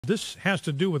This has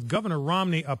to do with Governor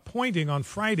Romney appointing on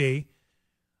Friday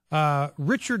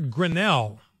Richard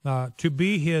Grenell to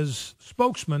be his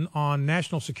spokesman on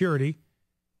national security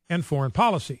and foreign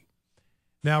policy.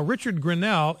 Now, Richard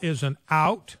Grenell is an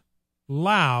out,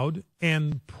 loud,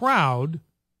 and proud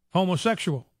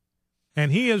homosexual,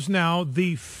 and he is now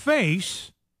the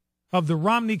face of the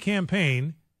Romney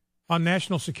campaign on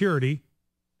national security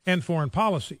and foreign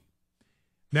policy.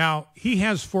 Now, he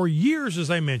has for years, as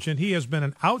I mentioned, he has been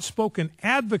an outspoken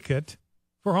advocate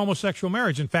for homosexual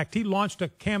marriage. In fact, he launched a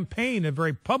campaign, a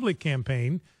very public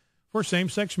campaign, for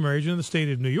same-sex marriage in the state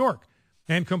of New York,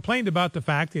 and complained about the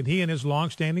fact that he and his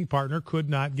longstanding partner could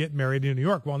not get married in New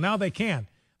York. Well, now they can.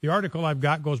 The article I've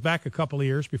got goes back a couple of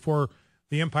years before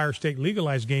the Empire State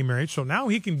legalized gay marriage, so now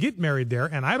he can get married there,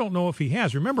 and I don't know if he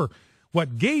has. Remember,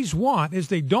 what gays want is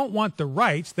they don't want the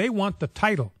rights, they want the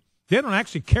title. They don't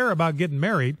actually care about getting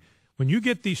married. When you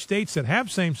get these states that have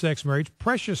same-sex marriage,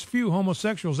 precious few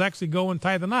homosexuals actually go and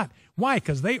tie the knot. Why?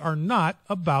 Because they are not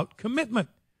about commitment.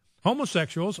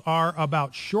 Homosexuals are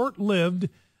about short-lived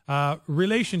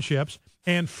relationships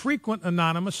and frequent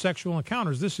anonymous sexual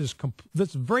encounters. This is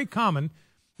very common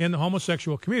in the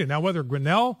homosexual community. Now, whether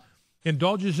Grenell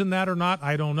indulges in that or not,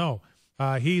 I don't know.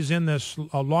 He's in this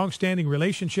long-standing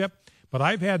relationship, but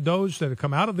I've had those that have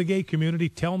come out of the gay community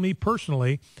tell me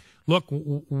personally, look,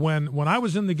 when I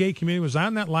was in the gay community, was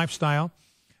on that lifestyle,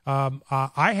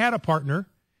 I had a partner,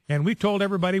 and we told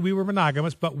everybody we were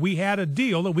monogamous, but we had a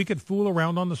deal that we could fool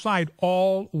around on the side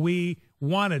all we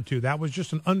wanted to. That was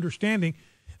just an understanding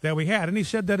that we had. And he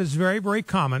said that is very, very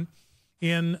common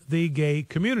in the gay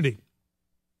community.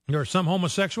 There are some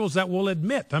homosexuals that will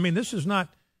admit, I mean, this is not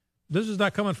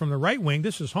coming from the right wing.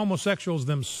 This is homosexuals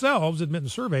themselves admit in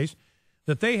surveys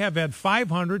that they have had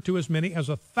 500 to as many as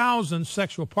 1,000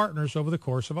 sexual partners over the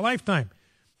course of a lifetime.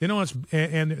 You know,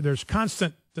 and there's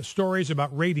constant stories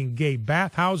about raiding gay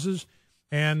bathhouses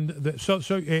and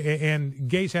and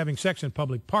gays having sex in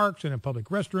public parks and in public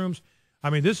restrooms.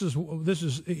 I mean, this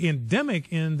is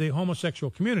endemic in the homosexual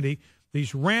community,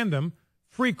 these random,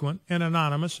 frequent, and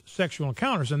anonymous sexual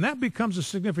encounters. And that becomes a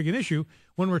significant issue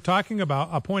when we're talking about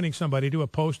appointing somebody to a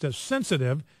post as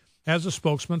sensitive as a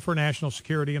spokesman for national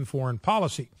security and foreign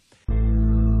policy.